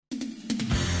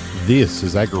This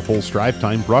is AgriPulse Drive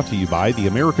Time, brought to you by the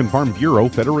American Farm Bureau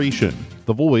Federation,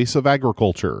 the voice of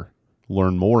agriculture.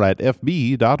 Learn more at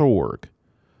fb.org.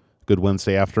 Good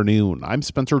Wednesday afternoon. I'm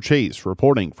Spencer Chase,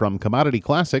 reporting from Commodity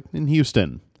Classic in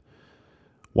Houston.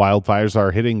 Wildfires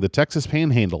are hitting the Texas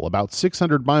Panhandle about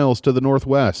 600 miles to the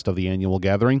northwest of the annual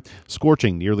gathering,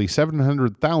 scorching nearly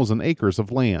 700,000 acres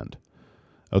of land.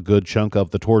 A good chunk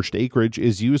of the torched acreage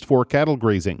is used for cattle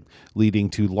grazing, leading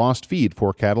to lost feed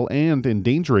for cattle and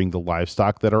endangering the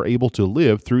livestock that are able to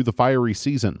live through the fiery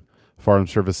season. Farm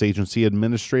Service Agency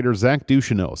Administrator Zach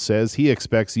Ducheneau says he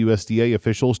expects USDA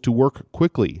officials to work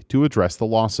quickly to address the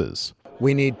losses.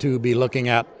 We need to be looking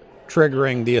at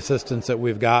triggering the assistance that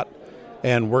we've got,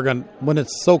 and when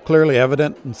it's so clearly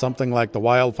evident in something like the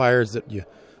wildfires that you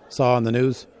saw in the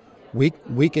news,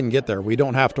 we can get there. We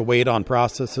don't have to wait on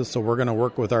processes, so we're going to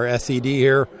work with our SED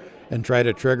here and try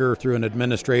to trigger through an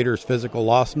administrator's physical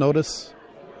loss notice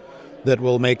that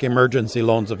will make emergency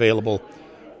loans available.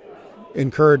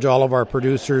 Encourage all of our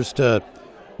producers to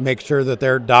make sure that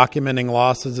they're documenting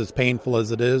losses, as painful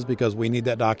as it is, because we need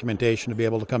that documentation to be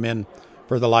able to come in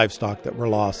for the livestock that were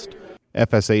lost.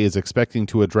 FSA is expecting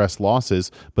to address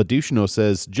losses, but Ducheneau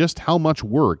says just how much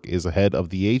work is ahead of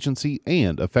the agency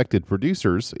and affected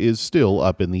producers is still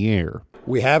up in the air.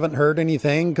 We haven't heard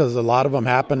anything because a lot of them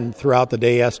happened throughout the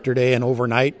day yesterday and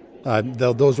overnight.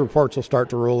 Those reports will start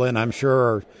to roll in. I'm sure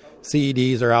our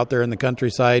CEDs are out there in the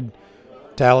countryside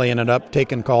tallying it up,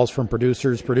 taking calls from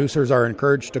producers. Producers are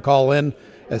encouraged to call in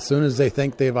as soon as they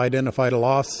think they've identified a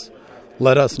loss.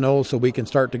 Let us know so we can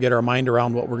start to get our mind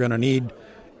around what we're going to need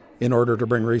in order to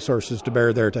bring resources to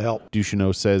bear there to help.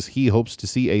 Ducheneau says he hopes to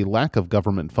see a lack of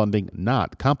government funding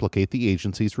not complicate the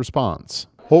agency's response.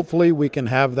 Hopefully we can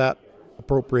have that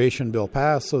appropriation bill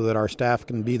passed so that our staff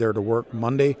can be there to work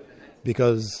Monday,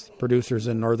 because producers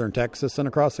in northern Texas and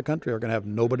across the country are going to have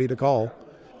nobody to call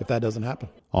if that doesn't happen.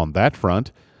 On that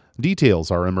front, details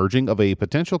are emerging of a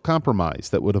potential compromise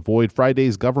that would avoid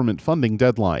Friday's government funding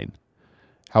deadline.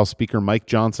 House Speaker Mike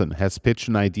Johnson has pitched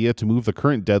an idea to move the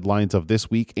current deadlines of this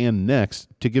week and next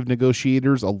to give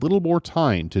negotiators a little more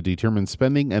time to determine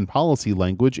spending and policy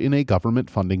language in a government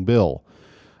funding bill.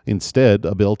 Instead,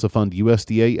 a bill to fund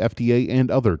USDA, FDA, and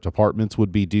other departments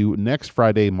would be due next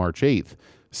Friday, March 8th.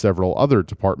 Several other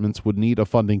departments would need a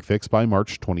funding fix by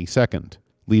March 22nd.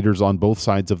 Leaders on both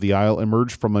sides of the aisle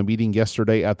emerged from a meeting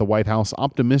yesterday at the White House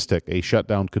optimistic a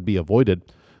shutdown could be avoided.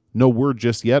 No word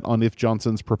just yet on if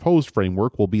Johnson's proposed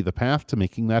framework will be the path to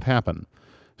making that happen.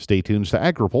 Stay tuned to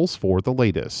AgriPulse for the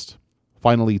latest.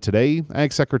 Finally today,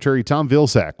 Ag Secretary Tom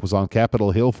Vilsack was on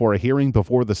Capitol Hill for a hearing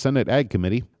before the Senate Ag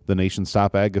Committee. The nation's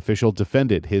top ag official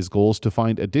defended his goals to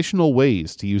find additional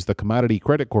ways to use the Commodity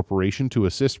Credit Corporation to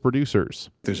assist producers.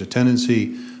 There's a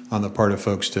tendency on the part of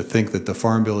folks to think that the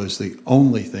Farm Bill is the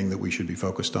only thing that we should be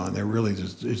focused on.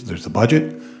 There's the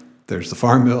budget, there's the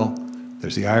Farm Bill,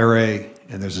 there's the IRA,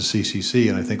 and there's a CCC,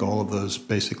 and I think all of those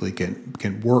basically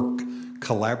can work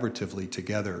collaboratively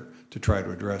together to try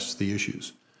to address the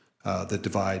issues that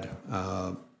divide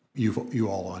you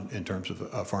all on in terms of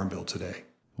a Farm Bill today.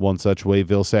 One such way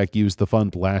Vilsack used the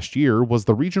fund last year was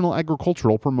the Regional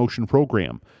Agricultural Promotion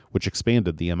Program, which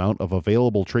expanded the amount of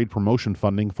available trade promotion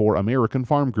funding for American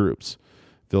farm groups.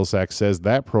 Vilsack says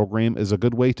that program is a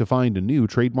good way to find new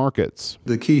trade markets.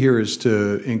 The key here is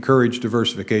to encourage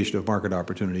diversification of market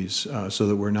opportunities so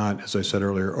that we're not, as I said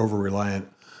earlier, over-reliant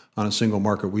on a single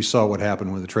market. We saw what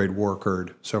happened when the trade war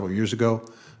occurred several years ago.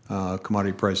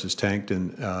 Commodity prices tanked,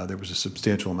 and there was a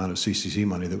substantial amount of CCC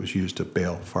money that was used to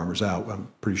bail farmers out. I'm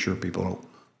pretty sure people don't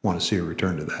want to see a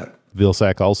return to that.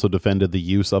 Vilsack also defended the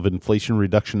use of Inflation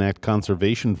Reduction Act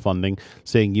conservation funding,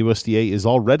 saying USDA is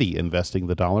already investing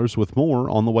the dollars with more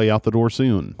on the way out the door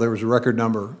soon. There was a record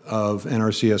number of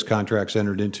NRCS contracts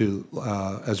entered into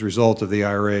as a result of the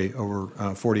IRA, over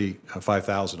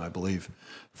 45,000, I believe,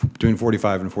 between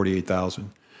 45 and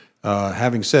 48,000.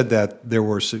 Having said that, there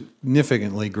were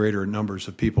significantly greater numbers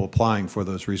of people applying for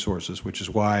those resources, which is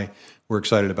why we're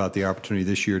excited about the opportunity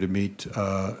this year to meet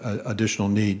additional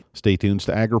need. Stay tuned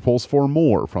to AgriPulse for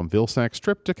more from Vilsack's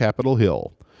trip to Capitol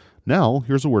Hill. Now,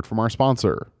 here's a word from our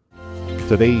sponsor.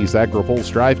 Today's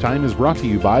AgriPulse Drive Time is brought to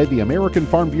you by the American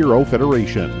Farm Bureau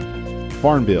Federation.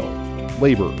 Farm Bill,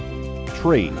 labor,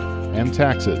 trade, and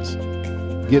taxes.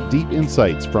 Get deep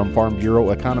insights from Farm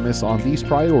Bureau economists on these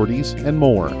priorities and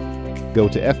more. Go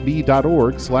to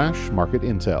fb.org/market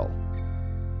intel.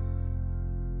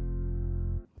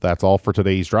 That's all for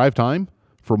today's Drive Time.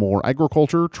 For more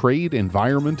agriculture, trade,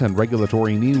 environment, and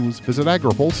regulatory news, visit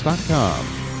agripulse.com.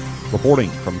 Reporting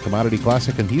from Commodity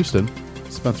Classic in Houston,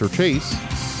 Spencer Chase,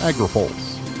 AgriPulse.